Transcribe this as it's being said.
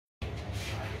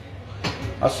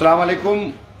अस्सलाम वालेकुम।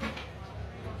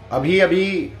 अभी अभी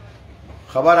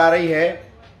खबर आ रही है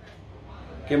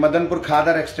कि मदनपुर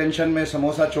खादर एक्सटेंशन में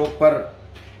समोसा चौक पर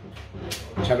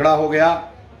झगड़ा हो गया,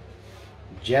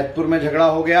 जैतपुर में झगड़ा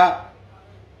हो गया,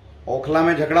 ओखला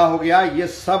में झगड़ा हो गया। ये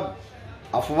सब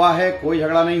अफवाह है, कोई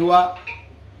झगड़ा नहीं हुआ।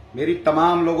 मेरी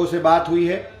तमाम लोगों से बात हुई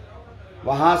है,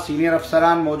 वहां सीनियर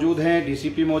अफसरान मौजूद हैं,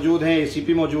 डीसीपी मौजूद हैं,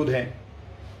 एसीपी मौजूद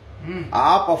हैं।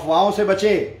 आप अफवाहों से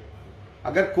बचे।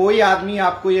 अगर कोई आदमी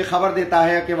आपको ये खबर देता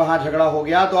है कि वहां झगड़ा हो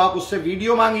गया तो आप उससे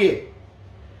वीडियो मांगिए,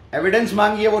 एविडेंस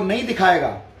मांगिए, वो नहीं दिखाएगा।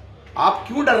 आप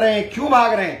क्यों डर रहे हैं, क्यों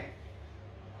भाग रहे हैं?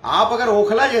 आप अगर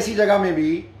ओखला जैसी जगह में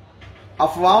भी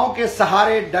अफवाहों के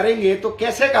सहारे डरेंगे तो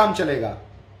कैसे काम चलेगा?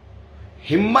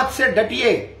 हिम्मत से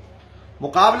डटिए,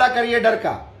 मुकाबला करिए, डर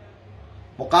का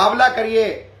मुकाबला करिए,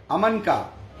 अमन का।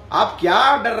 आप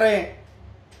क्या डर रहे हैं?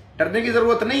 डरने की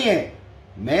जरूरत नहीं है।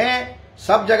 मैं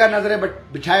सब जगह नजरें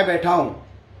बिछाए बैठा हूं।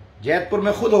 जैतपुर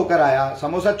में खुद होकर आया,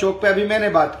 समोसा चौक पे अभी मैंने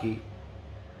बात की।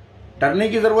 डरने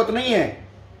की जरूरत नहीं है,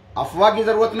 अफवाह की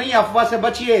जरूरत नहीं है। अफवाह से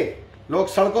बचिए। लोग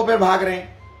सड़कों पे भाग रहे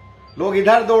हैं, लोग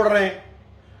इधर दौड़ रहे हैं।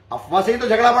 अफवाह से ही तो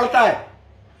झगड़ा बढ़ता है।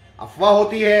 अफवाह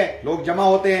होती है, लोग जमा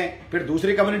होते हैं, फिर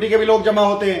दूसरी कम्युनिटी के भी लोग जमा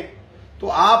होते हैं। तो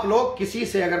आप लोग किसी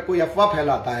से अगर कोई अफवाह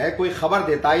फैलाता है, कोई खबर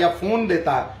देता है या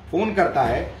फोन करता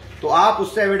है, तो आप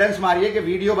उससे एविडेंस मारिए कि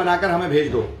वीडियो बनाकर हमें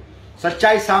भेज दो।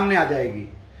 सच्चाई सामने आ जाएगी।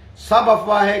 सब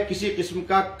अफवाह है, किसी किस्म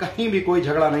का कहीं भी कोई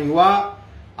झगड़ा नहीं हुआ।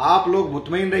 आप लोग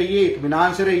मुतमईन रहिए,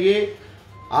 इत्मीनान से रहिए।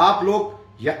 आप लोग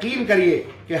यकीन करिए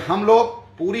कि हम लोग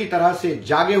पूरी तरह से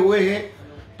जागे हुए हैं।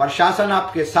 प्रशासन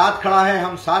आपके साथ खड़ा है,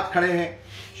 हम साथ खड़े हैं।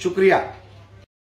 शुक्रिया।